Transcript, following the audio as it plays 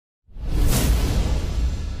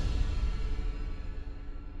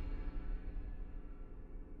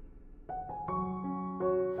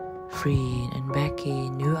Freen and Becky,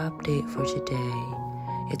 new update for today.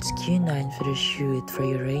 It's Q9 for the shoot for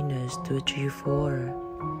Unranus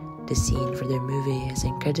 234. The scene for their movie is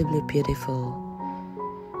incredibly beautiful.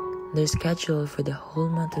 Their schedule for the whole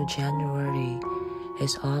month of January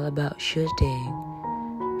is all about shooting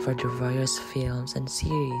for the various films and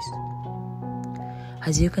series.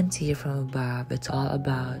 As you can see from above, it's all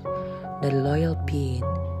about the loyal pin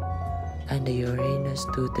and the Unranus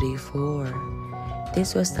 234.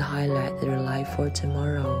 This was the highlight of their life for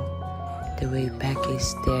tomorrow. The way Becky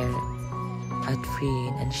stared at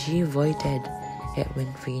Freen and she avoided it when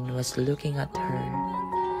Freen was looking at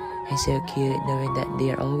her. It's so cute knowing that they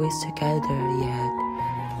are always together,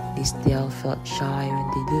 yet they still felt shy when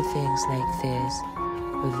they do things like this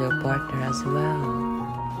with their partner as well.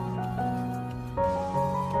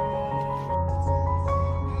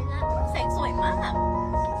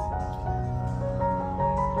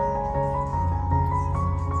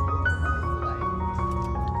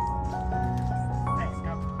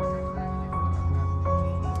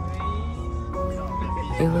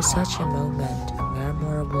 It was such a moment, a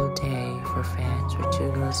memorable day for fans where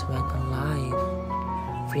two girls went on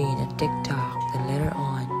live, Freen on TikTok, and later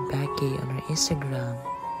on Becky on her Instagram.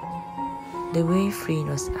 The way Freen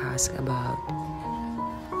was asked about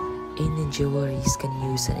any jewelries can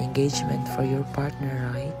use an engagement for your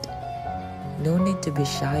partner, right? No need to be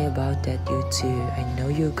shy about that, you two. I know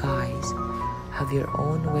you guys have your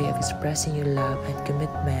own way of expressing your love and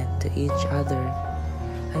commitment to each other.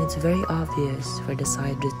 And it's very obvious for the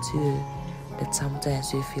side of the two that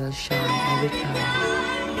sometimes we feel shy every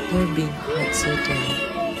time they're being hot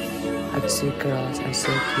certain. Our two girls are so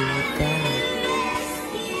cute with that.